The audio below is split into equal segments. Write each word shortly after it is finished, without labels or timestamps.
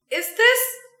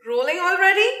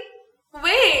already?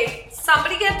 Wait,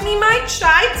 somebody get me my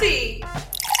chai tea.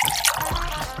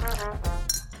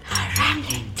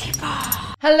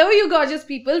 Hello, you gorgeous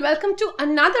people. Welcome to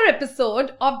another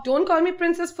episode of Don't Call Me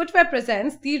Princess Footwear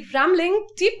presents the Rambling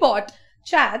Teapot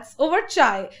Chats over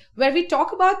Chai, where we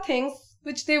talk about things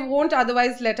which they won't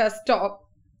otherwise let us talk.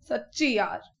 Sachi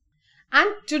yaar.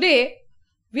 And today,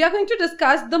 we are going to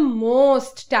discuss the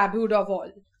most tabooed of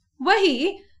all.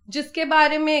 वही जिसके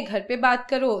बारे में घर पे बात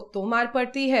करो तो मार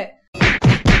पड़ती है,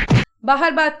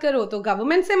 बाहर बात करो तो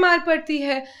गवर्नमेंट से मार पड़ती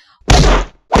है,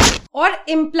 और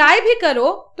इम्प्लाई भी करो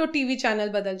तो टीवी चैनल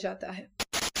बदल जाता है.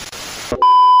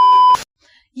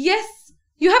 Yes,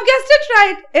 you have guessed it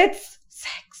right. It's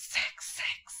sex.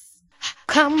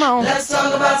 Come on. Let's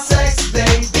talk about sex,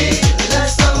 baby.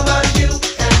 Let's talk about you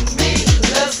and me.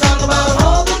 Let's talk about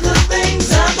all the good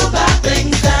things and the bad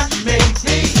things that make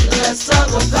me. Let's talk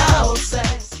about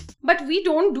sex. But we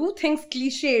don't do things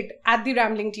cliched at the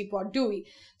Rambling Teapot, do we?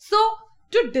 So,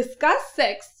 to discuss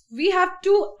sex, we have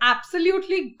two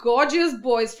absolutely gorgeous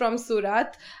boys from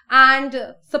Surat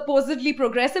and supposedly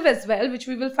progressive as well, which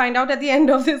we will find out at the end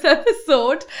of this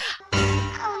episode.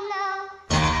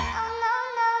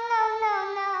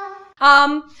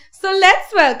 So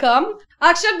let's welcome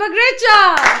Akshat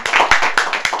Bagrecha.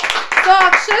 So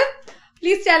Akshat,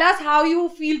 please tell us how you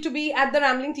feel to be at the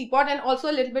Rambling Teapot and also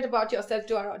a little bit about yourself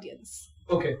to our audience.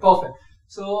 Okay, perfect.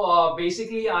 So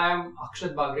basically, I am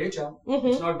Akshat Bagrecha.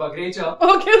 It's not Bagrecha.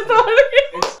 Okay,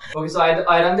 sorry. So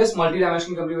I run this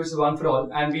multi-dimensional company which is One for All,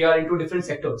 and we are into different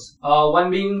sectors.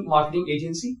 One being marketing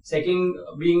agency, second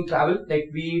being travel, like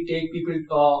we take people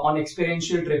on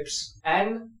experiential trips,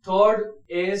 and third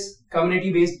is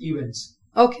community-based events.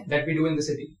 Okay. That we do in the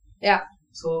city. Yeah.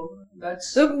 So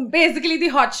that's basically the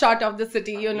hot shot of the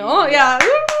city, you know. Yeah.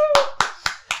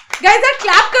 Guys, that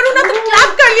clap करो ना, तुम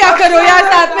clap कर लिया करो यार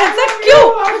साथ में. It's so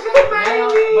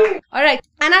cute. All right.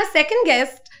 And our second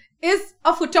guest is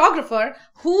a photographer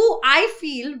who I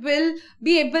feel will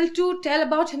be able to tell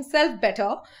about himself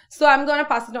better. So I'm going to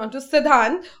pass it on to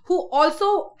Siddhant, who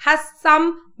also has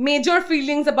some major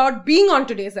feelings about being on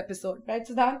today's episode. Right,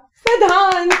 Siddhant?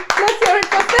 Siddhant! Let's hear it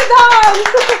for Siddhant!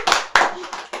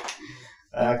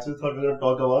 I actually thought we were going to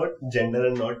talk about gender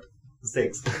and not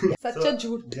sex. Such a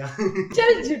jhoot. Yeah.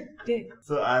 Chal jhutte.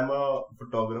 So I'm a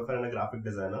photographer and a graphic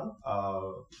designer.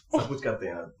 सब कुछ करते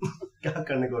हैं यार. क्या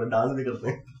करने को dance भी करते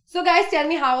हैं. So guys, tell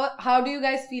me how do you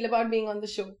guys feel about being on the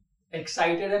show?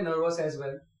 excited and nervous as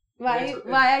well. Why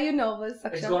are you nervous,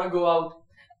 Akshat? It's gonna go out.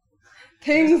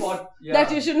 Things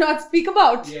that you should not speak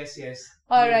about. Yes.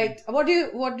 All right. What do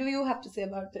you have to say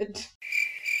about it?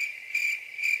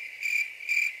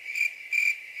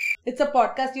 It's a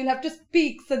podcast. You'll have to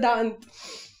speak, Siddhant.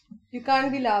 You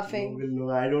can't be laughing. No,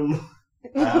 I don't know.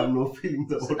 I have no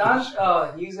feelings about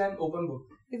Siddhant, he's an open book.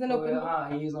 He's an open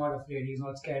book. He is not afraid. He's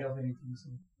not scared of anything. So.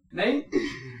 नहीं?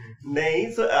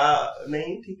 So,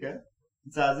 नहीं, ठीक है.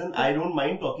 So as in, I don't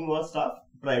mind talking about stuff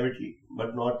privately,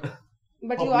 but not.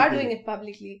 But you are doing it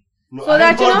publicly. No, so I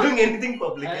that, am not doing anything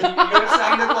publicly. You have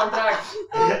signed a contract.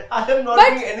 I am not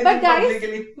doing anything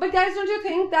publicly. But guys, don't you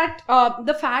think that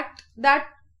the fact that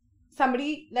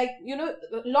somebody, like, you know,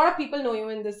 a lot of people know you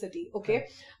in this city, okay?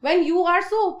 When you are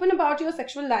so open about your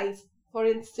sexual life, for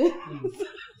instance.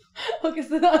 Okay,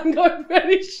 so I got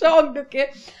very shocked,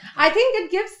 okay? I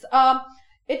think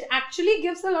it actually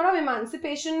gives a lot of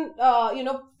emancipation,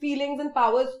 feelings and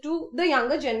powers to the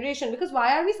younger generation. Because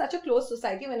why are we such a closed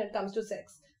society when it comes to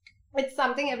sex? It's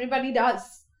something everybody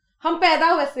does. हम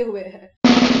पैदा वैसे हुए हैं.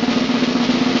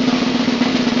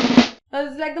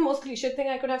 It's like the most cliche thing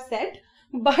I could have said.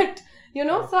 But,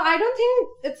 so I don't think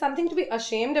it's something to be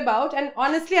ashamed about. And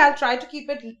honestly, I'll try to keep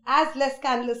it as less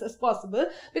scandalous as possible.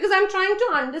 Because I'm trying to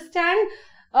understand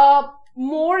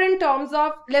more in terms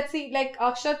of, let's see, like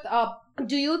Akshat,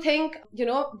 do you think,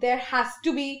 there has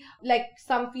to be like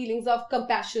some feelings of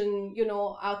compassion,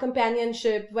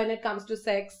 companionship when it comes to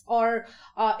sex, or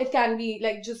it can be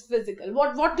like just physical?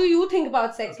 What do you think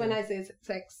about sex when I say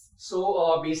sex?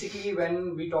 So basically,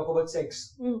 when we talk about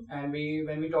sex and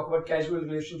when we talk about casual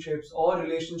relationships or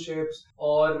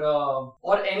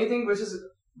anything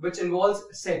which involves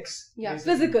sex,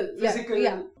 physical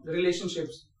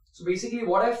relationships. So basically,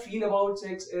 what I feel about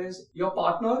sex is your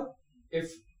partner.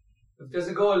 If there's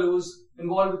a girl who's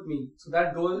involved with me, so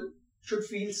that girl should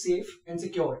feel safe and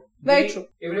secure. Very true.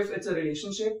 Even if it's a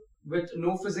relationship with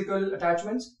no physical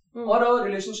attachments or a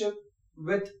relationship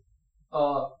with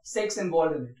sex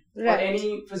involved in it, or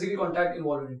any physical contact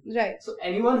involved in it. Right. So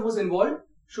anyone who's involved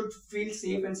should feel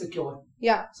safe and secure.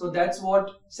 Yeah. So that's what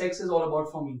sex is all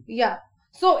about for me. Yeah.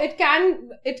 So it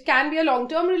can be a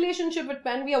long-term relationship, it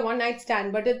can be a one-night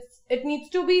stand, but it needs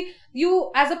to be,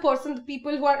 you as a person, the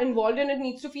people who are involved in it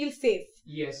needs to feel safe.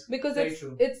 Yes. Because very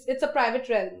true. it's a private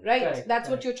realm, right? Correct, That's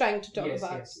what correct. you're trying to talk Yes,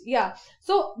 about. yes. Yeah.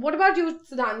 So what about you,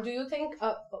 Siddhant? Do you think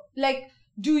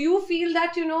do you feel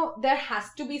that there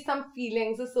has to be some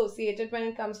feelings associated when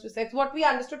it comes to sex? What we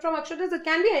understood from Akshat is it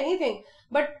can be anything,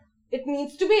 but it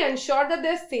needs to be ensured that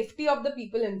there's safety of the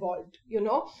people involved,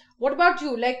 What about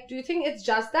you? Like, do you think it's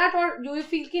just that, or do you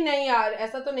feel ki nahi yaar,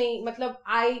 aisa to nahi, matlab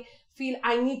I feel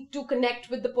I need to connect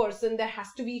with the person, there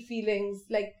has to be feelings,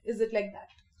 like, is it like that?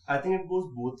 I think it goes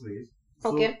both ways.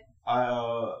 So, Okay.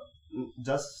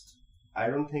 I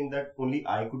don't think that only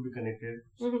I could be connected.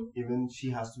 Mm-hmm. Even she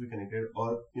has to be connected,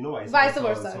 or Vice versa,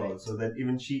 also. right. So that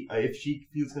even she, if she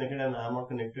feels connected and I'm not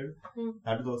connected,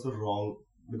 that is also wrong,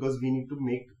 because we need to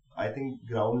make. I think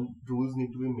ground rules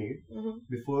need to be made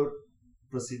before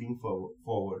proceeding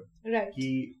forward. Right.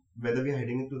 Whether we are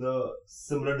heading into the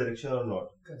similar direction or not.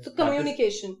 So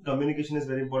communication. Communication is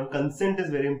very important. Consent is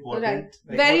very important. Right.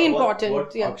 Like Very what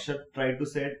important. Yeah. Akshat tried to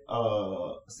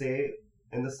say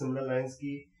in the similar lines,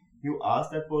 ki you ask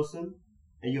that person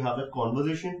and you have that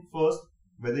conversation first.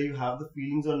 Whether you have the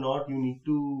feelings or not, you need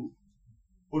to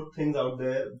put things out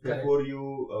there before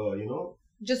you,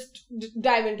 just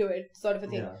dive into it, sort of a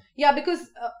thing. Yeah. Yeah, because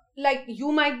like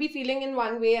you might be feeling in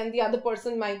one way and the other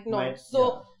person might not.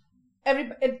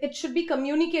 It should be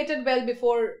communicated well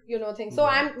before things. So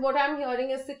what I'm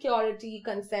hearing is security,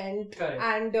 consent,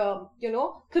 and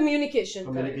communication.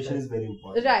 Communication is very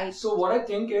important. Right. So what I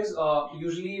think is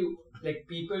usually like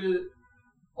people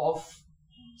of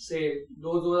say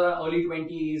those who are early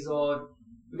 20s, or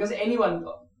because anyone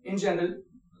in general,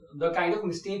 the kind of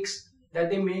mistakes that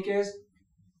they make is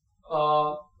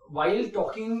while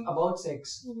talking about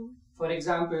sex. For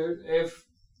example, if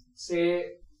say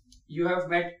you have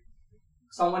met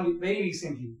someone very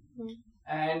recently,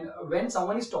 and when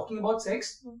someone is talking about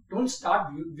sex, don't start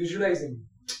visualizing.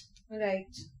 Right.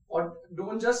 Or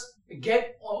don't just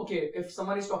get, okay, if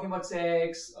someone is talking about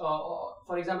sex,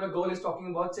 for example, a girl is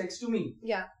talking about sex to me.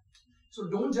 Yeah. So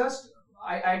don't just,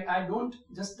 I don't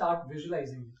just start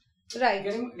visualizing. Right.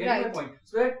 Getting right. my point.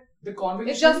 So that the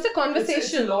conversation. It's just a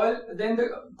conversation. It's loyal. Then the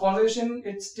conversation,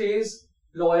 it stays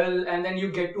loyal, and then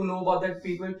you get to know about that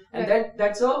people. And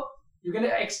that's you can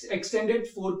extended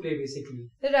foreplay basically.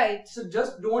 Right. So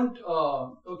just don't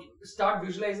start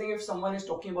visualizing if someone is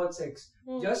talking about sex.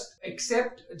 Just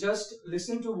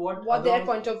listen to what their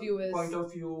point of view is.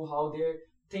 How they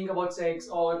think about sex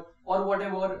or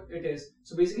whatever it is.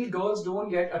 So basically girls don't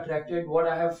get attracted, what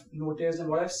I have noticed and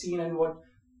what I've seen and what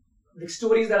the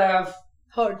stories that I have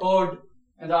heard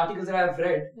and the articles that I have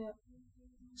read. Yeah.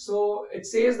 So it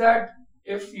says that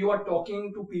if you are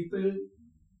talking to people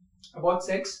about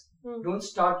sex, don't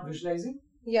start visualizing.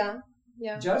 Yeah.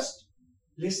 Yeah. Just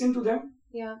listen to them.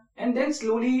 Yeah. And then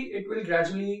slowly it will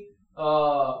gradually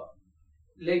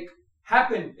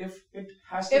happen if it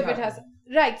has to happen. It has.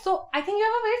 Right. So I think you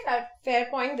have a very fair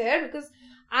point there, because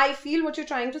I feel what you're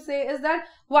trying to say is that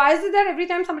why is it that every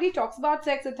time somebody talks about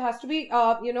sex, it has to be,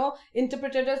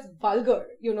 interpreted as vulgar,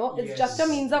 it's just a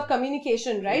means of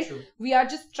communication, right? True. We are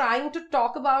just trying to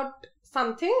talk about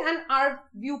something and our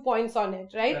viewpoints on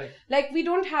it, right? Like we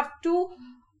don't have to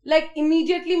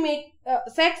immediately make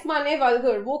sex mane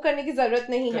vulgar, wo karne ki zarurat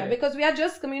nahi hai, because we are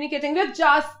just communicating, we are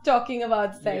just talking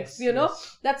about sex,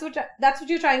 Yes. That's what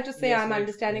you're trying to say. Yes, I'm right.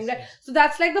 understanding, Yes, right? yes. So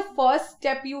that's like the first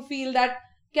step you feel that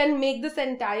can make this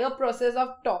entire process of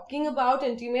talking about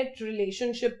intimate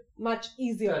relationship much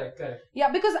easier. Correct. Yeah,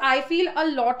 because I feel a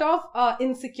lot of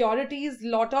insecurities,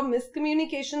 lot of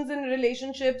miscommunications in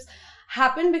relationships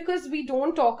happen because we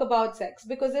don't talk about sex,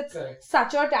 because it's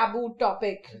such a taboo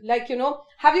topic. Like,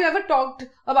 have you ever talked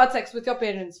about sex with your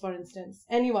parents, for instance?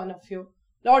 Any one of you?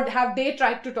 Or have they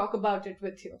tried to talk about it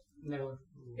with you? Never.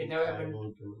 It never I happened.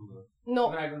 don't remember. No.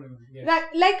 Even I don't remember. Yes.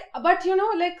 Right, but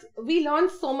we learn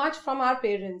so much from our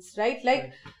parents,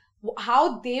 right?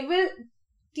 How they will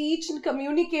teach and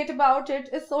communicate about it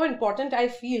is so important, I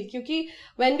feel. Because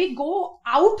when we go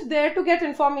out there to get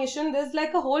information, there's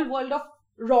like a whole world of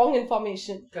wrong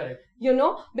information. Correct.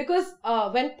 Because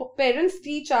when parents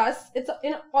teach us, it's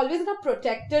always in a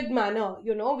protected manner,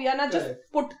 we are not just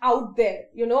put out there,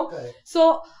 Correct.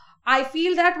 So I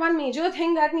feel that one major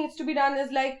thing that needs to be done is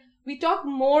we talk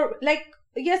more,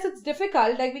 yes, it's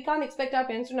difficult, we can't expect our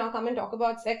parents to now come and talk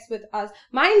about sex with us.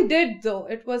 Mine did though.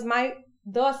 It was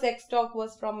the sex talk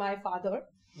was from my father.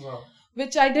 Wow.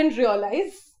 Which I didn't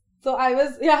realize. So I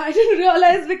didn't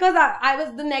realize, because I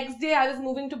was the next day I was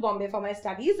moving to Bombay for my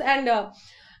studies, and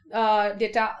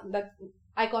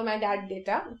I call my dad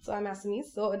Data, so I'm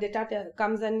Assamese. So Data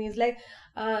comes and he's like,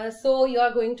 so you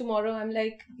are going tomorrow? I'm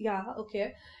like, yeah,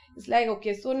 okay. It's like,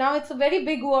 okay, so now it's a very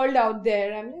big world out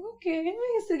there. I'm like, okay.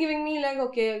 He's still giving me like,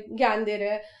 okay, gyan de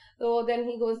rahe. So then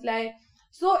he goes like,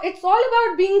 so it's all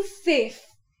about being safe.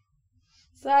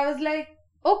 So I was like,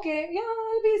 okay, yeah,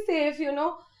 I'll be safe,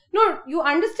 No, you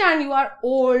understand you are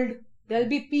old. There'll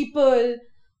be people.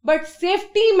 But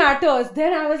safety matters.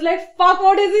 Then I was like, fuck,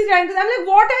 what is he trying to say? I'm like,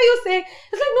 what are you saying?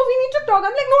 It's like, no, we need to talk.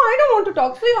 I'm like, no, I don't want to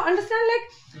talk. So you understand,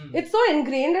 like, it's so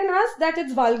ingrained in us that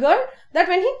it's vulgar, that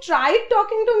when he tried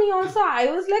talking to me also, I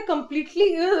was like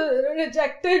completely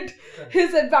rejected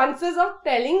his advances of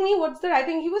telling me what's the right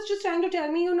thing. He was just trying to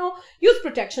tell me, use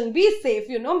protection, be safe,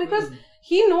 because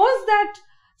he knows that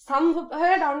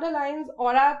somewhere down the lines,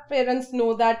 or our parents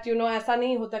know that, ऐसा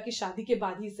नहीं होता कि शादी के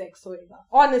बाद ही sex होएगा,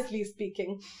 honestly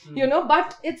speaking,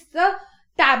 but it's the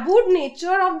tabooed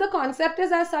nature of the concept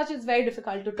is as such, it's very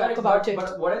difficult to talk about it.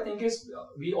 But what I think is,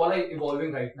 we all are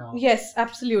evolving right now. Yes,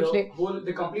 absolutely.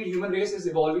 The complete human race is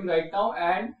evolving right now,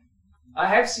 and I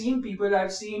have seen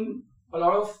a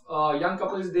lot of young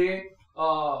couples, they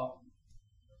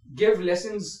give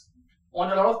lessons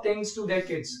on a lot of things to their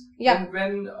kids. Yeah.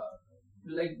 When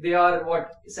like they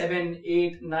are 7,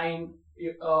 8, 9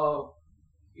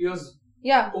 years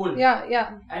old.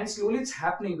 Yeah. And slowly it's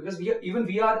happening because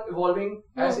we are evolving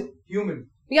as a human.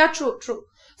 Yeah, true.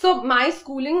 So my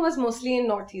schooling was mostly in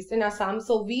Northeast, in Assam.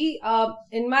 So we,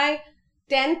 in my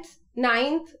 10th,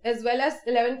 9th, as well as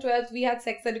 11th, 12th, we had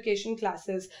sex education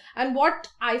classes. And what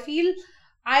I feel,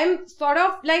 I'm sort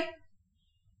of like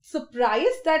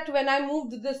surprised that when I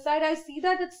moved this side, I see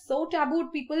that it's so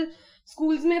tabooed. People,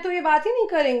 schools mein to ye baat hi nahi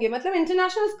karenge. Matlab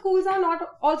international schools are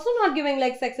not giving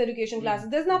like sex education classes.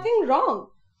 There's nothing wrong.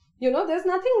 There's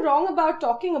nothing wrong about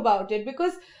talking about it,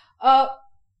 because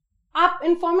aap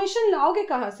information laoge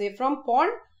kahan se? From porn,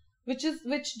 which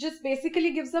just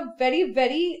basically gives a very,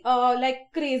 very like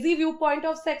crazy viewpoint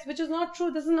of sex, which is not true.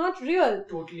 This is not real.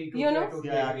 Totally. Yeah,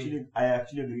 I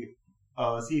actually agree.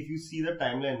 See, if you see the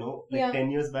timeline, 10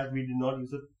 years back, we did not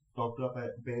used to talk to our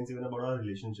parents even about our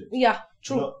relationships. Yeah,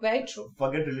 true. Very true.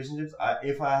 Forget relationships.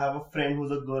 If I have a friend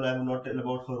who's a girl, I will not tell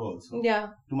about her also. Yeah.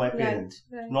 To my parents.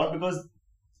 Right. Not because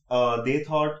they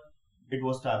thought it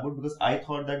was taboo, because I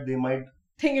thought that they might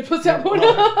think it was taboo.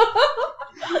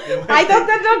 I thought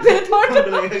that they thought.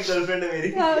 Like a girlfriend of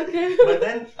yeah, okay. But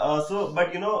then,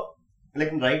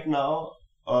 like right now,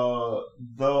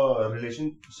 the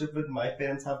relationship with my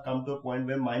parents have come to a point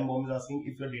where my mom is asking,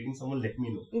 if you're dating someone, let me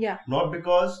know. Yeah. Not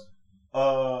because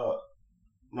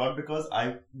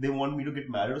they want me to get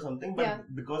married or something, but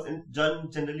because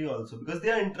generally also because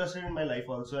they are interested in my life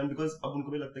also, and because अब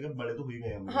उनको भी लगता है कि बड़े तो हो ही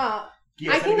गए हम लोग.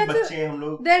 I think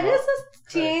there is a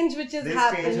change which is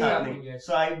happening. Yes.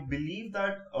 So I believe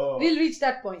that we'll reach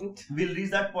that point. We'll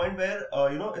reach that point where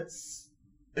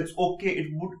it's okay. It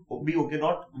would be okay,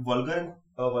 not vulgar,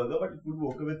 but it would be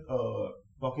okay with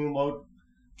talking about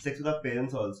sex with our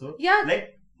parents also. Yeah.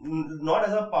 Like not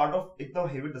as a part of a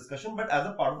heavy discussion, but as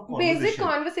a part of a conversation. Basic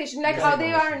conversation, like how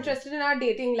they are interested in our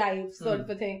dating lives, sort of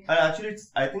a thing. And actually,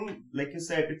 I think, like you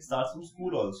said, it starts from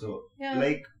school also. Yeah.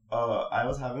 Like I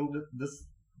was having this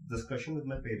discussion with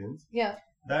my parents. Yeah.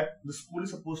 That the school is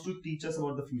supposed to teach us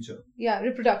about the future. Yeah,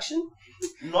 reproduction.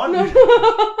 Not that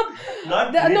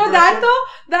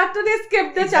they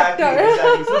skipped the exactly, chapter.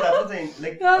 Exactly. So that's the thing.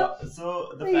 Like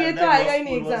so the fact that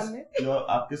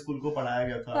आपके school को पढ़ाया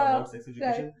गया था about sex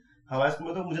education. हमारे school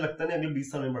में तो मुझे लगता नहीं अगले 20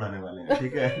 साल में पढ़ाने वाले हैं.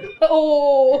 ठीक है.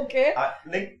 Oh, okay.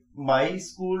 Like my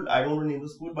school, I don't want to name the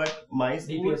school, but my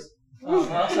school. DPS.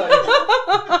 Sorry.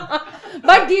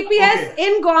 But DPS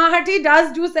in Guwahati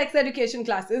does do sex education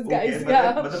classes, guys.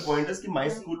 Okay, but the point is that my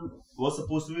school was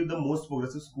supposed to be the most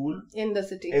progressive school in the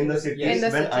city.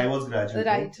 Yes. When I was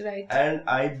graduating. Right. And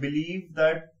I believe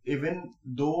that even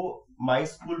though my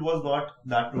school was not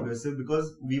that progressive,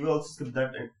 because we were also skipped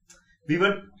that. We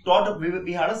were taught.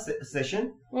 We had a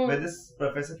session where this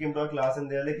professor came to our class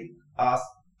and they were like, ask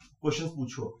questions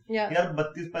पूछो. यार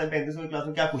 32-35 class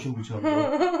में क्या question पूछो?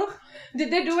 Did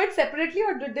they do it separately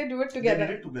or did they do it together? They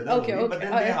did it together. Okay. But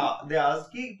then they asked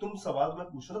कि तुम सवाल तुम्हें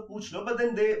पूछना तो पूछ लो.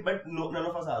 But none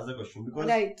of us asked the question because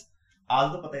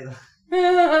आज तो पता ही था.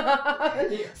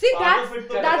 See, that's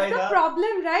the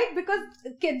problem, right? Because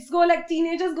kids go like,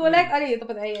 teenagers go like, अरे ये तो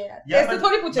पता ही है यार. ऐसे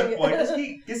थोड़ी पूछेंगे. But point is कि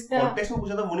किस context में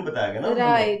पूछा था वो नहीं बताया गया ना.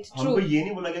 Right. True. हमको ये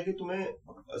नहीं बोला गया कि तुम्हें.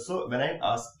 So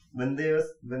when they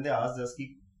asked us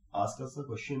कि ask us a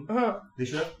question, they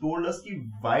should have told us ki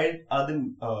why are they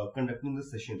conducting this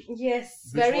session.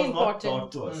 Yes, which very was important.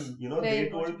 not taught to us. They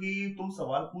told कि तुम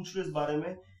सवाल पूछ रहे इस बारे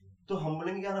में तो हम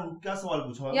बोलेंगे यार हम क्या सवाल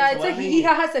पूछा? Yeah, it's a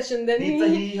he-ha session then. It's a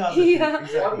he-ha he-ha.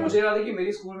 session. और मुझे याद है कि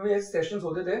मेरी स्कूल में सेशंस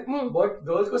होते थे, बट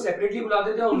गर्ल्स को सेपरेटली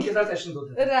बुलाते थे और उनके साथ सेशंस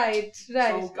होते थे. Right.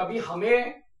 So, कभी हमें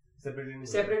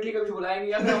सेपरेटली कभी बुलाया नहीं,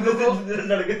 या फिर हम लोग को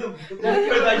लड़के तो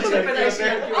पैदाइशी लड़के होते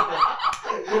हैं,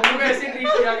 लोगों को ऐसे ट्रीट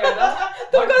किया गया था,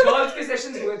 बट गर्ल्स के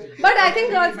सेशंस हुए थे. But I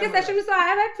think girls के सेशन में, so I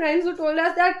have had friends who told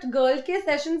us that girl के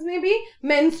सेशंस में भी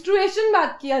menstruation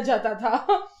बात किया जाता था.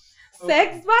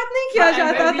 Sex बात नहीं किया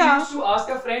जाता And when था. we used to ask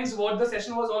our friends what the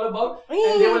session was all about,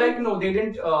 and they were like, no, they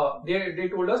didn't. They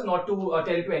told us not to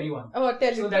tell to anyone. Oh,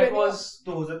 tell So you. that was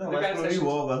तो हो सकता है the हमारे kind of school में भी sessions.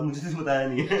 हुआ होगा, मुझे तो बताया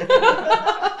नहीं है.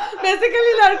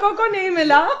 Basically लड़कों को नहीं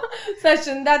मिला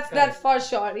session. That's for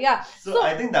sure. Yeah. So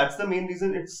I think that's the main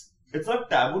reason it's not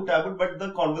taboo, but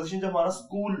the conversation जब हमारा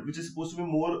school, which is supposed to be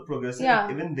more progressive,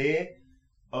 Yeah. even they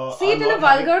See are it in a not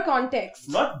vulgar having, context.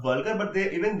 not vulgar, but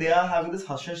they are having this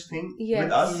hush thing Yes.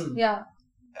 with us. Yeah.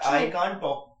 I can't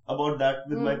talk about that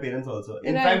with my parents also.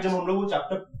 In Right. fact, जब हम लोग वो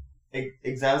chapter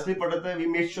exams में पढ़ते थे,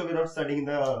 we made sure we're not studying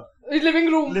in the Living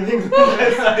room. living room.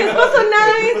 किसको सुनना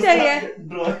नहीं चाहिए.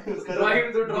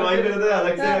 ड्राइंग करते थे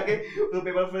अलग से आके तो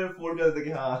पेपर फिर फोल्ड कर देते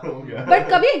कि हाँ हो गया. But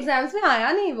कभी एग्जाम्स में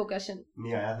आया नहीं वो क्वेश्चन.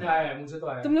 नहीं आया था. आया, मुझे तो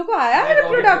आया. तुम लोग को आया मैं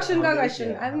रिप्रोडक्शन का हाँ,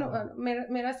 क्वेश्चन? हाँ, आई नो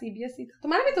मेरा CBSE था.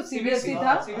 तुम्हारा भी तो CBSE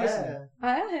था. CBSE.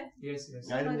 आया है. Yes,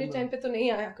 yes. हमारे टाइम पे तो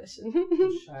नहीं आया क्वेश्चन.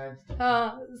 शायद हाँ.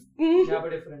 यहाँ पे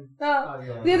डिफरेंट हाँ. आ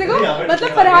गया. ये देखो यहाँ पे मतलब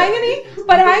different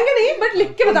पढ़ाएंगे नहीं बट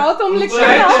लिख के बताओ तुम लिख के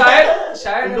शायद बताओ.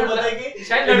 शायद तुमको पता है कि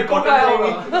शायद लड़कों का आया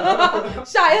होगा.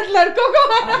 शायद लड़कों को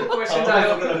आया. क्वेश्चन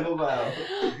आया होगा. लड़कों को आया.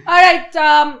 Alright,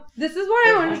 this is what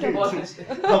I wanted to बहुत do. मस्त है.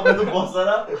 हमने तो बहुत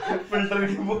सारा फिल्टर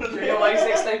की बोल रहे ये हमारी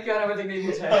सेक्स लाइफ के बारे में नहीं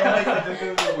पूछा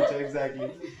है. Exactly.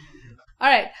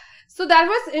 Alright, so that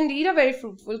was indeed a very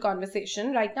fruitful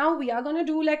conversation. Right now we are going to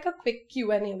do like a quick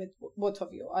Q&A with both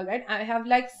of you. Alright, I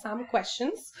have like some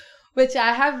questions which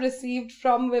I have received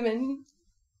from women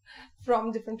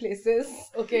from different places.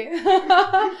 Okay.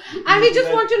 And we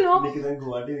just want to know. Nikita in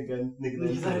Guwahati, Nikita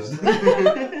in Surat.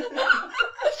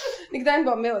 Nikita in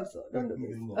Bombay also. Don't do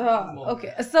this. Bombay.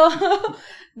 Okay, so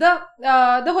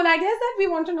the whole idea is that we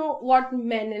want to know what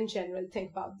men in general think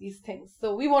about these things.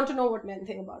 So we want to know what men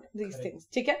think about these Correct. things.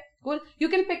 Okay, cool. You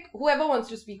can pick whoever wants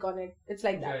to speak on it. It's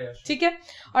like that. Yeah, sure. Okay.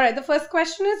 All right. The first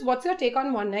question is, what's your take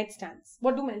on one night stands?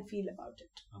 What do men feel about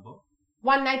it?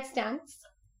 One night stands.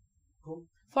 Cool.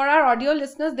 For our audio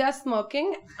listeners, they are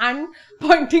smirking and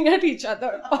pointing at each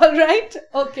other. All right.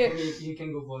 Okay. You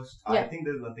can go first. I Yeah. think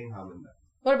there's nothing harm in that.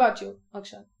 What about you,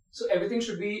 Akshat? So everything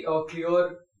should be clear.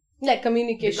 Like The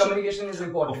communication. communication is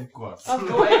important. Of course. Of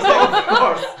No, exactly. Of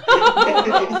course.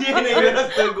 ये नहीं मेरा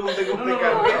sir घूमते घूमते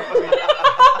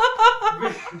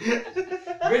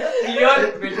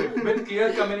With clear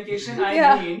communication, I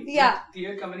Yeah, mean. yeah. With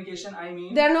clear communication, I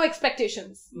mean. There are no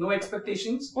expectations. No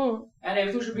expectations, Mm. and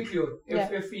everything should be clear.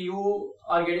 If you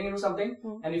are getting into something,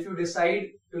 and if you decide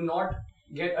to not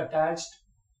get attached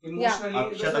emotionally,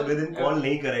 अक्षत अगले दिन call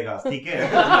नहीं करेगा, ठीक है?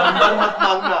 Number मत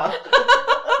मांगना.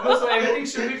 no, so everything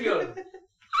should be clear.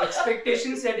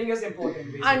 Expectation setting is important.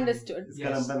 Basically. Understood. इसका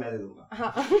number मैं दे दूंगा.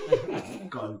 हाँ.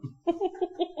 Call.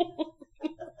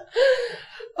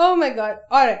 Oh my god.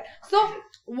 Alright. So,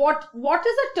 what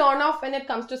is a turn off when it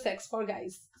comes to sex for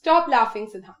guys? Stop laughing,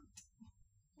 Siddhant.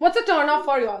 What's a turn off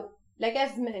for y'all? Like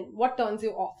as men, what turns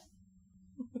you off?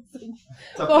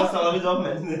 सबका सवाल जवाब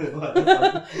मैंने देने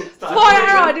वाला. For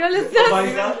our audio listeners.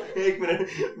 भाई साहब एक minute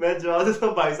मैं जवाब देता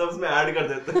हूँ, भाई साहब उसमें ऐड कर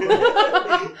देते हैं.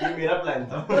 ये मेरा प्लान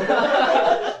था.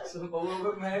 So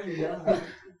मैंने लिया.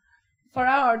 For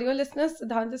our audio listeners,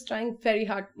 Siddhant is trying very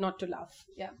hard not to laugh.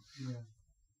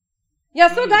 Yeah,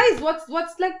 so guys,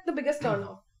 what's like the biggest turn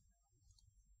off?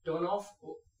 Turn off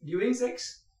during sex.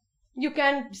 You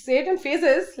can say it in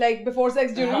phases, like before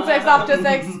sex, during sex, after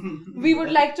sex. We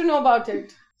would like to know about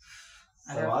it.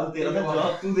 सवाल तेरा था,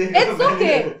 जवाब तू दे. It's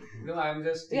okay. No, I'm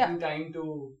just taking time to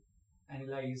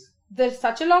analyze. There's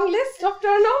such a long list of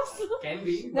turn-offs. Can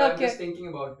be, but I'm Okay. just thinking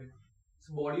about it.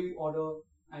 So body odor,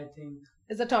 I think.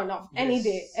 It's a turn-off. Any Yes,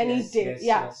 day. Any yes, day. yes,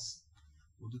 Yeah. yes.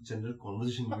 वो तो general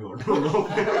conversation में order.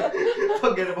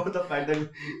 Forget about the fact that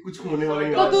कुछ होने वाला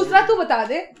नहीं. तो दूसरा तू बता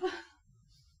दे.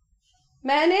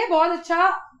 मैंने बहुत अच्छा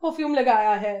परफ्यूम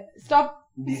लगाया है. Stop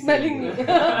smelling me.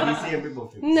 DCM पे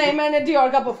परफ्यूम. नहीं, मैंने डियोर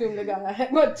का परफ्यूम लगाया है.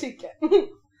 बहुत ठीक है.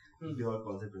 डियोर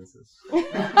कौन से princess?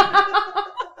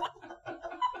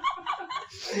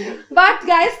 But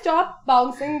guys, stop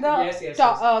bouncing the Yes.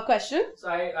 question. So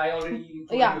I already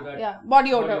told you that. Yeah.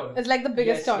 Body odor is like the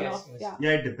biggest Yes, turn-off. yes. Yeah.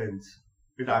 Yeah, it depends.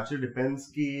 It actually depends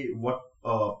कि what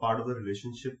part of the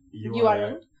relationship you You are are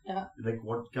at. in. Yeah. like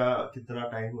what क्या कितना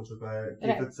time हो चुका है, Right.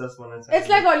 if it's just one night stand, It's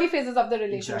like early phases of the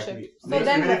relationship. exactly. So Like,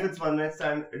 then even what? if it's one night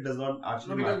stand, it does not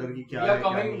actually No, because matter कि we क्या are है,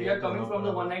 क्या coming, नहीं we है, are coming from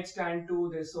the whatever. one night stand to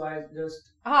this, so I just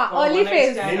हाँ, from early one night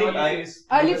phase. stand, नहीं, early I- phase.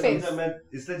 Early मतलब phase. समझा, मैं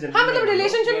इसलिए हाँ generally मतलब बोल रहा हूँ।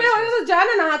 रिलेशनशिप में Yes, होगा yes. तो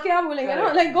जाना नहा के आप बोलेंगे ना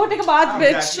Correct. like go take a bath हाँ,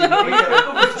 bitch. exactly. वही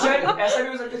है। तो शायद ऐसा भी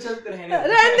हो सकता है, चल रहने दे।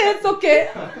 रहने दे, it's okay.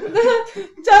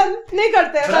 चल नहीं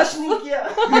करते हैं ब्रश बस. नहीं किया।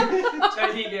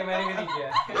 चल ठीक है, मैंने भी नहीं किया।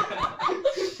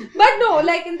 But no,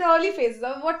 like in the early phases,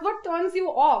 what turns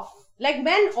you off? Like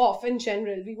men off in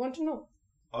general, we want to know.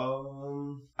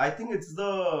 I think it's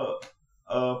the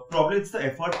probably it's the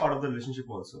effort part of the relationship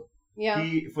also. Yeah.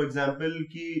 कि for example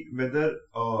कि whether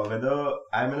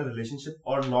I'm in a relationship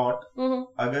or not, Mm-hmm.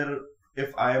 अगर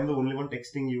if I am the only one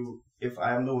texting you, if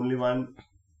I am the only one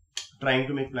trying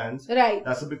to make plans, Right.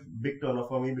 that's a big turn off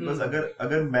for me because Hmm.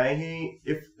 अगर मैं ही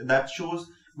if that shows,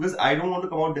 because I don't want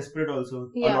to come out desperate also.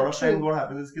 Yeah, A lot of true. times what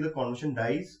happens is कि the conversation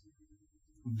dies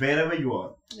wherever you are.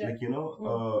 Yeah. Like, you know,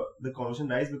 Hmm. the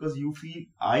conversation dies because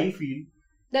I feel,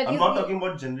 That I'm is not the- talking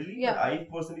about generally, Yeah. but I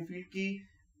personally feel कि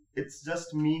it's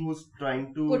just me who's trying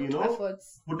to, put you know, efforts.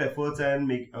 put efforts and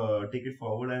make take it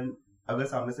forward, and अगर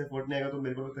सामने से effort नहीं आएगा तो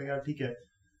मेरे को लगता है कि यार ठीक है,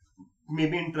 मे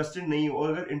बी इंटरेस्टेड नहीं हो,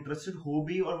 और अगर इंटरेस्टेड हो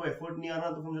भी और वो एफर्ट नहीं आ रहा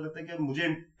तो मुझे लगता है कि मुझे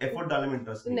एफर्ट डालने में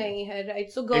इंटरेस्ट नहीं है. नहीं है,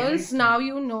 right? So girls, least- now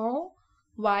you know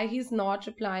why he's not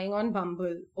replying on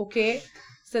Bumble. Okay,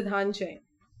 Siddhant Jain.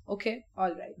 Okay,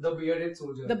 all right. The bearded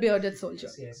soldier. The bearded soldier.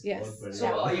 Yes. Yes. बहुत So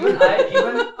बढ़िया.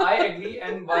 even I agree,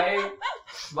 and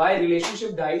why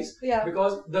relationship dies, Yeah.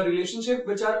 because the relationship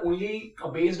which are only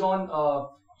based on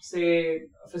say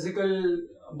physical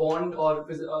bond or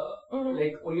Mhm.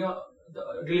 like only the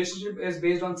relationship is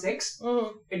based on sex, Mhm.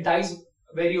 it dies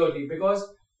very early because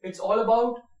it's all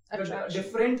about the Attraction.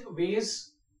 different ways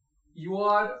you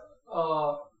are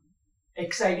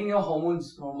exciting your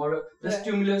hormones from, or the Right.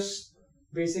 stimulus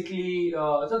basically.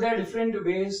 So there are different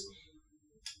ways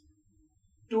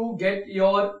to get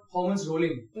your hormones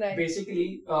rolling. Right. Basically,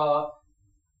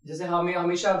 जैसे हमें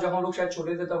हमेशा जब हम लोग शायद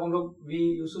छोटे थे तब हम लोग we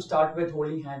used to start with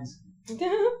holding hands.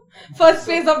 First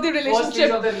phase of the First phase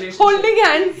relationship. of the relationship. Holding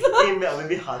hands. ये मैं अभी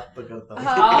भी हाथ पकड़ता हूँ.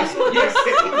 हाँ, so yes,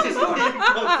 कौन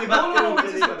सी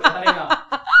बात अरे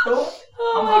हाँ, तो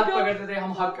Oh हम my हाथ God. पकड़ते थे,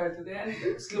 हम हग करते थे,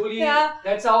 and slowly Yeah.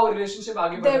 that's how relationship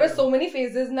आगे There बढ़ता were था. so many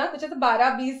phases ना, कुछ तो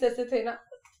 12-20 ऐसे थे ना,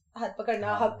 हाथ पकड़ना,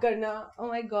 हाँ. hug करना. Oh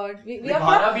my God, we Like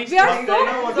are 12-20 we are was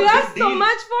so a big so deal.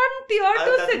 much from tier And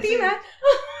 2 that's city, the man.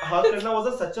 हक करना was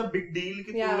such a big deal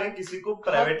कि Yeah. तुमने किसी को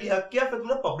प्राइवेटली हक किया, फिर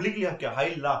तुमने पब्लिकली हक किया.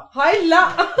 हाय ला. Hi la.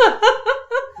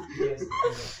 Yes.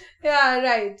 Yeah,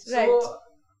 right. So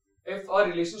if a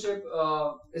relationship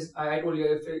is, I told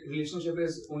you, if a relationship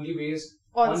is only based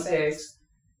on sex,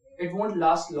 it won't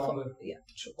last longer. Yeah,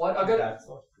 true. और अगर That's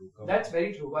not true. Come that's on.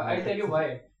 very true. I'll tell you why.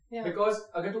 Yeah. Because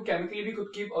अगर तू chemically भी खुद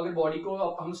की अगर body को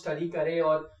हम study करें,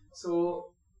 और so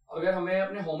अगर हमें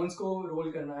अपने hormones को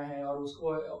roll करना है और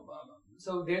उसको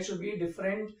so there should be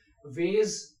different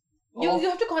ways You of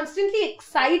have to constantly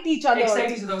excite each other.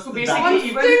 excite each other. So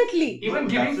basically Constantly. even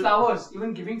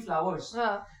giving flowers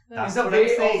हाँ. That's is a what way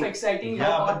I'm saying. of exciting your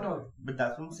Yeah, partner. but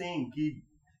that's what I'm saying. कि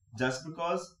just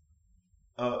because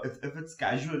if it's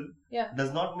casual, Yeah. does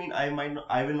not mean I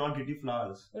will not get you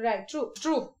flowers. Right. True.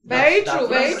 Very That's true.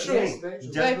 what Very I'm true. saying. Very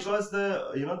true. Just Very because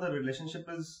the relationship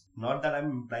is not that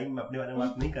I'm implying, मैं अपने बारे में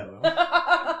बात नहीं कर रहा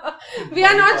हूँ. We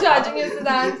are not judging you,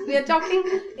 Siddhant. We are talking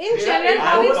in Yeah, general I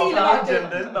how I we was feel talking about in it.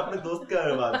 general, मैं अपने दोस्त के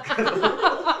बारे में बात कर रहा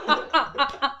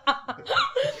हूँ.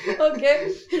 Okay.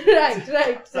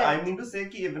 Right. So I mean to say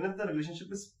कि even if the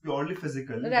relationship is purely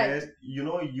physical, Right.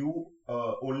 where you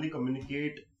only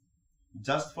communicate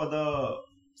just for the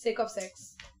Sake of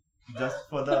sex.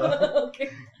 Okay.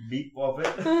 beep of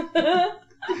it,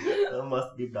 must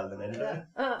beep डाल देना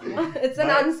है. It's an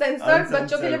But uncensored. uncensored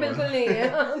बच्चों के लिए one. बिल्कुल नहीं है.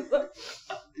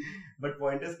 But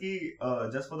point is कि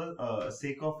just for the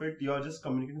sake of it, you are just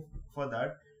communicating for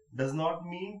that. Does not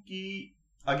mean कि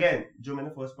again जो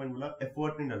मैंने first point बोला,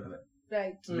 effort नहीं डल रहा है.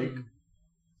 Right. Like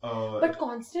But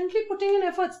constantly putting in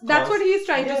efforts. That's what he is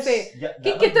trying to Yes. say. yeah,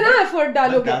 कि that- कितना effort but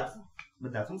डालोगे. that's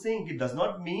what I'm saying. It does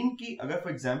not mean कि अगर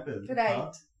for example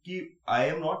Right. कि I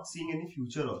am not seeing any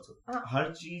future also. हाँ.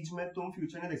 हर चीज में तुम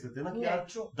future नहीं देख सकते ना कि Yeah, यार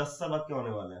true. 10 साल बाद क्या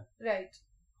होने वाला है. Right.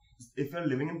 If you're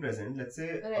living in present, let's say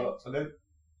Right. अगर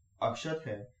अक्षत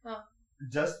है, हाँ.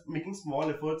 just making small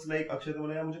efforts like Akshay ने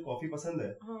बोला यार मुझे कॉफी पसंद है,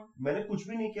 मैंने कुछ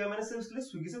भी नहीं किया, मैंने सिर्फ उसके लिए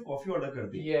स्विगी से कॉफी ऑर्डर कर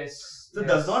दी. Yes. So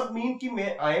does not mean कि मैं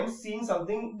I am seeing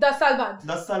something 10 साल बाद.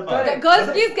 10 साल बाद.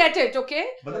 Girls, please get it, okay?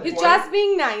 He's just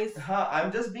being nice. हाँ, I'm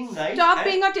just being nice. Stop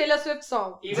being a Taylor Swift song.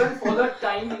 Even for the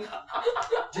time,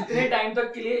 जितने time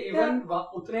तक के लिए, even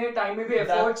उतने टाइम में भी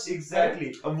efforts.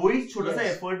 Exactly. अब वही छोटा सा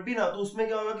effort भी ना, तो उसमें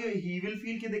क्या होगा कि he will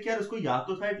feel कि देखिए यार उसको याद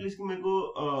तो था at least कि मेरे को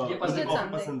कॉफी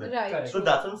पसंद है. Right. So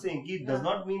that's what I'm saying कि does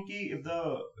not mean कि if the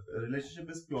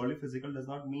relationship is purely physical does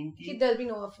not mean कि there'll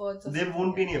be no efforts. there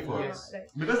won't be any efforts. Yes. Right.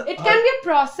 Because It can be a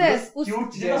process.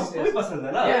 cute चीजें हमको भी पसंद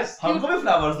है ना. Yes. हमको भी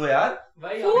flowers दो यार.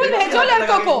 फूल भेजो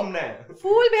लड़कों को.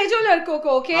 फूल भेजो लड़कों को,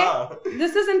 okay?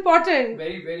 This is important.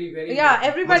 Very, very, very. Yeah,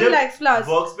 everybody likes flowers.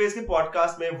 Workspace के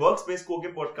पॉडकास्ट में, वर्कस्पेस को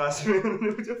के पॉडकास्ट में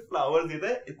मुझे फ्लावर्स दिए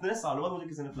थे. इतने सालों बाद मुझे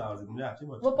किसी ने फ्लावर्स दिए. मुझे एक्चुअली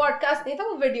बहुत वो पॉडकास्ट नहीं था,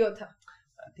 वो वीडियो था.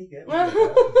 ठीक है.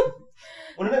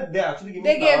 उन्होंने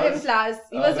they gave him flowers.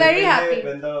 He was very happy.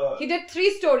 He did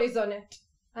 3 stories on it.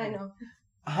 I know.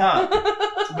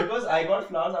 Because I got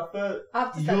flowers after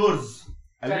years.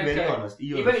 I'll be very honest.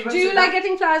 Years. Do you like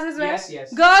getting flowers as well? Yes,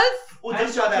 yes. Girls,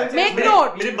 just याद है. make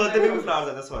note. मेरे birthday पे भी flowers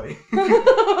आते, sorry.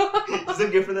 जिसे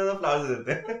gift देते हैं flowers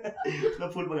देते हैं. मैं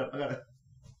फूल पकड़.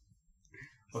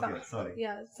 Okay, sorry.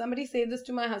 Yeah, somebody say this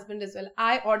to my husband as well.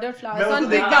 I order मैं flowers उसको on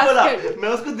देख Big के बोला. Basket. मैं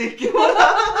उसको देख के बोला.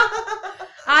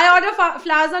 I order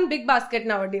flowers on Big Basket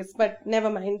nowadays, but never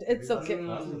mind. It's okay.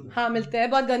 हाँ मिलते हैं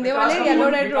बहुत गंदे वाले yellow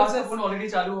red roses. Phone already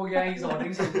चालू हो गया है. He's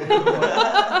ordering something.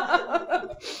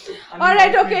 All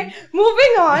right, okay.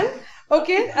 Moving on.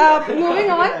 Okay, moving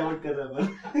on.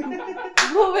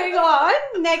 Moving on.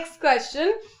 Next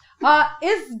question.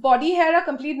 Is body hair a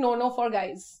complete no-no for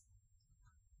guys?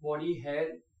 Body hair,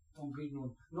 complete no.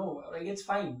 No, like it's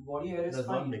fine. Body hair is Does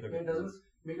fine. not make a It doesn't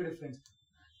make a difference.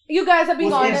 You guys are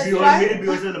being honest, right? मेरे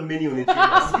viewers से लंबी नहीं होनी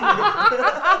चाहिए.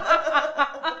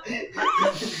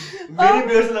 मेरी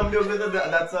viewers से लंबी होगी तो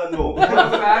that's a no. For a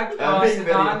fact,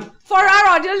 Siddhant. For our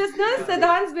audio listeners,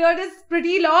 Siddhant's beard is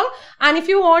pretty long, and if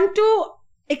you want to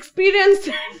experience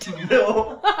it, No,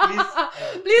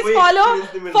 please follow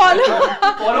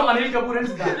Follow Anil Kapoor and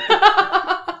Siddhant.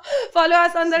 follow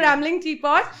us on the Rambling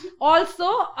Teapot. Also,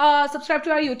 subscribe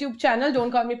to our YouTube channel.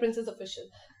 Don't Call Me Princess Official.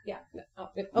 Yeah.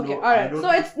 Okay. No, all I right. don't So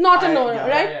it's not a no, yeah,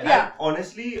 right? yeah. Yeah. And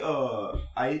honestly,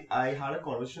 I had a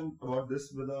conversation about this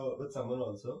with someone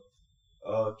also.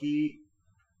 कि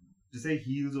जैसे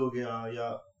heels हो गया या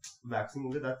waxing हो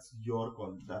गया, that's your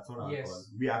call. That's not our Yes. call.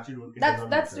 We actually don't. it does not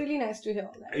That's matter. really nice to hear.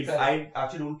 That. I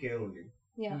actually don't care only.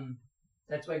 Yeah.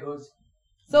 That's why girls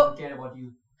So- don't care about you.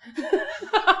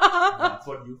 That's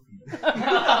what you feel.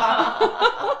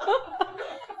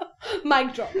 Mic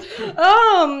drop.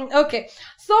 Okay.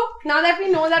 So now that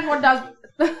we know that what does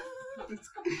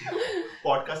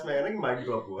Podcast में है ना कि mic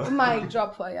drop हुआ. mic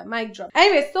drop for yeah, mic drop.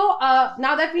 Anyway, so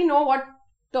now that we know what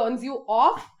turns you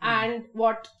off and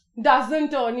what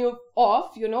doesn't turn you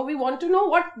off, you know, we want to know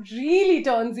what really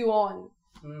turns you on,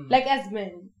 like as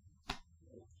men.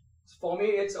 For me,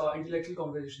 it's intellectual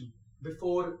conversation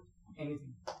before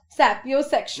anything.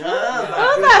 Sapiosexual.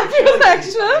 हाँ,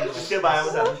 Sapiosexual. इसके बारे में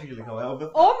sapiosexual लिखा हुआ है.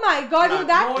 Oh my god, you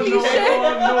that No, cliche.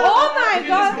 no. Oh my You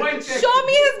just go god. and check. Show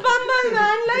me his bumble,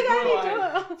 man. Like I No, need to.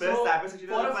 फिर So, sapiosexual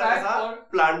for a का fact, ऐसा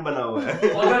plant बना हुआ है.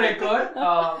 For the record,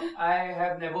 I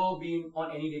have never been on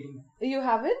any dating. You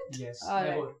haven't? Yes, Alright.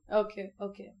 never. Okay,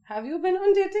 okay. Have you been on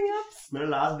dating apps? मेरा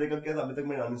last breakup किया था, अभी तक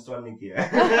मैंने uninstall नहीं किया है.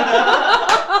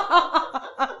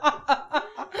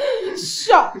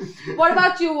 Sure. What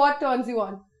about you? What turns you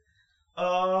on?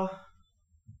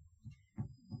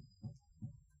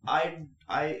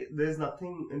 There's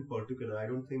nothing in particular. I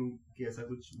don't think कि ऐसा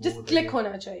कुछ वो Just होता click है.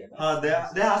 होना चाहिए. बस. हाँ,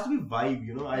 there has to be vibe,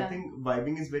 you know. I Yeah. think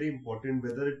vibing is very important,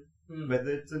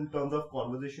 whether it's in terms of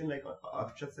conversation, like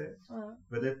Akshat said,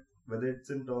 whether it's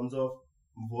in terms of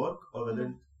work or whether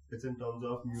it's in terms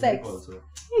of music Sex. also.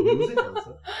 Music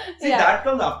also. See, Yeah. that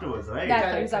comes afterwards, right? That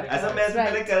Correct, comes up. correct. ऐसा मैं Right.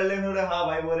 पहले कर ले फिर हाँ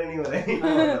भाई बोले नहीं हो रहे.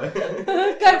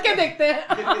 करके देखते हैं.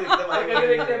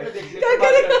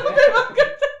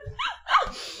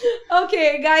 Okay,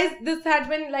 guys, this had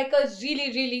been like a really,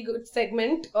 really good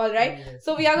segment. All right. Yes.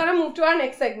 So we are gonna move to our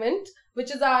next segment,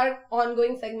 which is our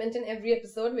ongoing segment in every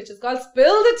episode, which is called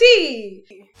Spill the Tea.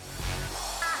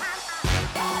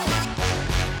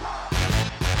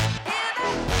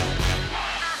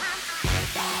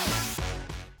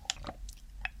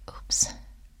 Oops.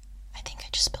 I think I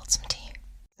just spilled some tea.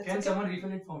 Can someone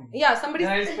refill it for me? Yeah, somebody.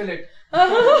 Then I'll spill it.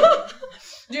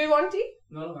 Do you want tea?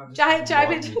 No, I'm just. Chai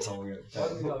बहुत bhi- मीठा हो गया.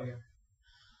 बहुत मीठा हो गया.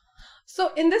 So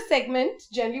in this segment,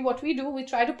 generally what we do, we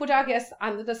try to put our guests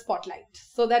under the spotlight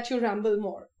so that you ramble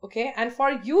more. Okay. And for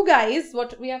you guys,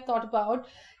 what we have thought about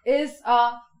is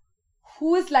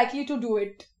who is likely to do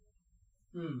it.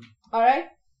 All right.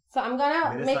 So I'm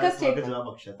gonna make a statement.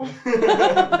 कुछ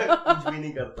भी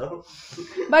नहीं करता हूँ.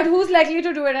 But who's likely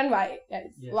to do it and why?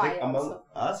 Guys? Yes. Why? Like among also?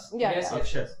 us? Yeah. Yes, Yeah.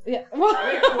 Akshat. Yeah.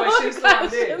 questions तो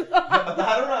आते. बता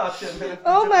रहा हूँ ना Akshat.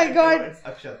 Oh my God. It's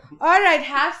Akshat. All right.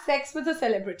 Have sex with a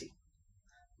celebrity.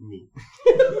 Me.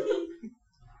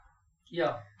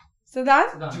 Yeah.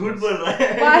 Siddharth? Siddharth, झूठ yes. बोल रहा है.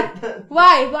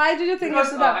 Why? Why do you think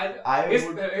Because it's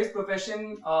Siddharth? his profession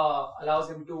allows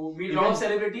him to meet a lot of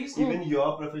celebrities. Even your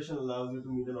profession allows you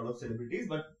to meet a lot of celebrities,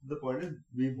 but the point is,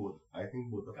 we both. I think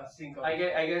both of us. I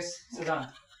guess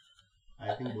Siddharth.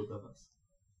 I think both of us.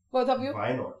 Both of you? Why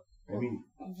not? I mean,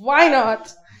 Why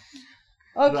not?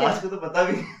 Okay. Raj को तो पता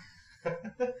भी.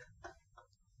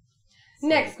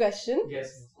 Next question. Yes.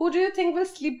 Who do you think will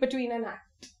sleep between an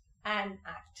act?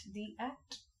 The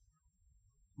act.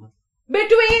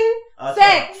 Between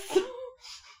sex.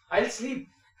 I'll sleep.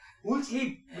 Who'll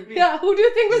sleep? Yeah, who do you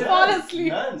think will fall None.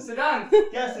 asleep? None. Siddharth.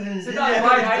 क्या Siddharth,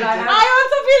 why? I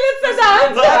also feel it's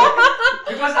Siddharth.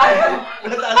 Because I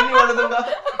मैं ताली नहीं मार दूँगा.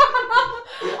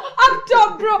 Up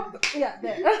top, bro. Yeah,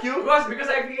 there. because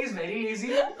I feel he's very lazy.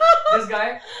 This guy.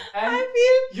 And I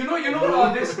feel. you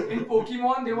know this in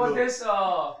Pokemon there was this a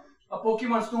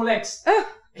Pokemon Snorlax.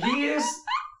 He is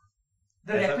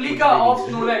the ऐसा replica कुछ of नहीं.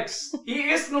 Snorlax. He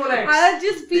is Snorlax. I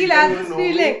just feel, I have this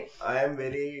feeling. I am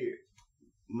very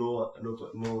no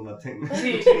nothing.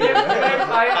 See, if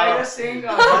I was saying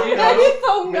नहीं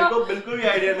सोऊंगा. मेरे को बिल्कुल भी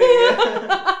idea नहीं है.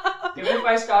 even if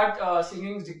I start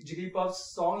singing Jigglypuff's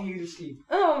song, he will sleep.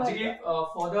 Oh my Jigglypuff,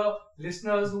 for the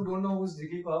listeners who don't know who's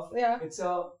Jigglypuff, God. Yeah, it's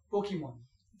a Pokemon.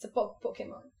 it's a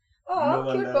Pokemon. Oh, No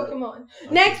cute wonder. Pokemon.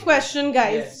 Next question,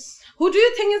 guys. Yes. Who do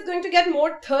you think is going to get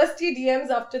more thirsty DMs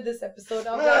after this episode?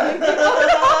 Of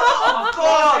Of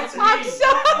course, it's me.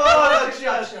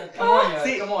 Akshat. Come on, yeah,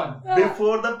 See, come on.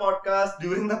 Before the podcast,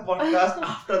 during the podcast,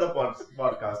 after the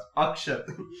podcast, Akshat.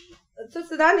 So,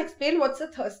 Siddharth, explain what's a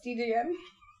thirsty DM?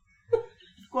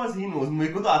 Of course he knows.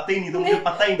 मेरे को तो आते ही नहीं, तो मुझे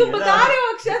पता ही तुम नहीं है बता ना. रहे हो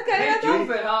अक्षत करेगा तो क्यों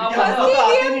फिर? हाँ, क्या बताओ। होता है?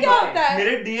 thirsty DM क्या होता है?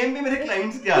 मेरे DM भी मेरे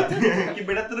क्लाइंट्स के आते हैं कि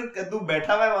बेटा तू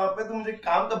बैठा हुआ है वहाँ पे, तू मुझे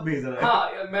काम कब भेज रहा है. हाँ,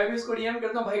 मैं भी उसको DM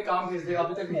करता हूँ, भाई काम भेज दे,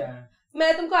 अभी तक नहीं आया.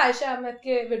 मैं तुमको आयशा अहमद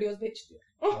के वीडियोस भेजती हूँ.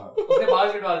 हाँ. उसने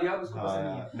बाल कटवा दिया, उसको पसंद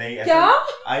नहीं है. नहीं क्या?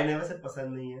 I never said पसंद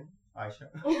नहीं है Ayesha.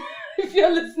 If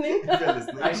you're listening. If you're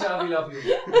listening. Aisha, we love you.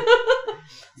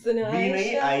 सुनो B नहीं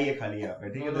आयशा. I है खाली यहाँ पे,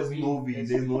 ठीक है? No, There's no, no V. V,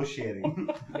 there's no sharing.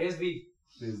 There's we.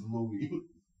 There's no V.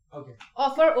 Okay.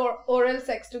 Offer oral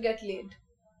sex to get laid.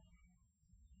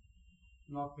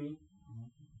 Not me.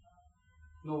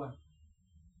 No one.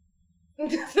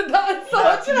 Siddharth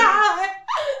सोच रहा है.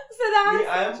 सिद्धार्थ नहीं, I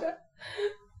am- सोच रहा है.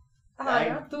 हाँ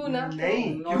ना, तू ना. नहीं,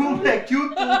 No, क्यों no. मैं क्यों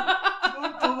तू?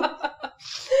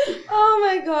 Oh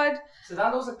my God.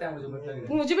 सिद्धांत हो सकता है, मुझे मतलब लग रहा है.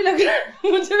 मुझे भी लग रहा है.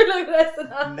 मुझे भी लग रहा है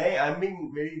सिद्धार्थ. नहीं, I'm being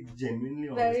very genuinely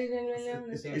honest. Very genuinely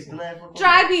honest. इतना effort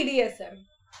Try BDSM.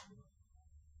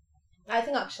 I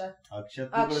think Akshat. अक्षत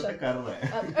तो अक्षत. कर रहा है.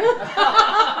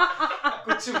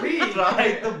 कुछ भी. Try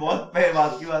तो बहुत पहले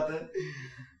बात की बात है.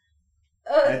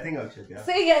 I think Akshat, yeah.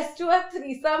 Say yes to a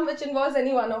threesome which involves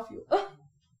any one of you.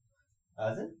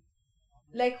 As in?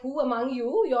 Like who among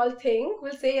you all think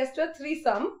will say yes to a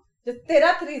threesome? जो तेरा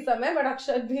threesome है, but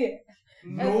Akshat भी है.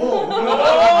 No. No.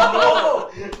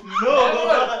 No.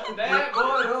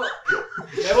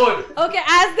 Never. Okay,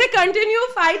 as they continue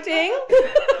fighting.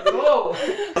 No.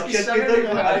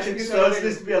 अक्षत की search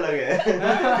list भी अलग है.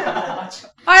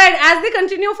 Alright, as they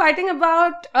continue fighting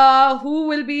about who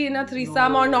will be in a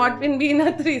threesome or not will be in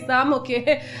a threesome,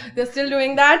 okay, they're still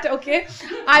doing that, okay.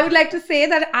 I would like to say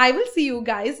that I will see you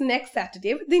guys next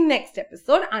Saturday with the next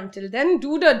episode. Until then,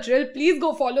 do the drill. Please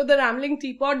go follow the Rambling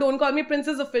Teapot. Don't Call Me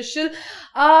Princess Official.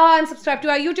 And subscribe to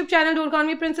our YouTube channel, Don't Call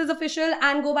Me Princess Official.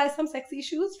 And go buy some sexy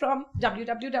shoes from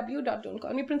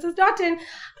www.don'tcallmeprincess.in.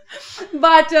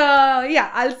 But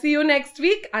yeah, I'll see you next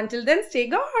week. Until then, stay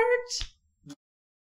gorge.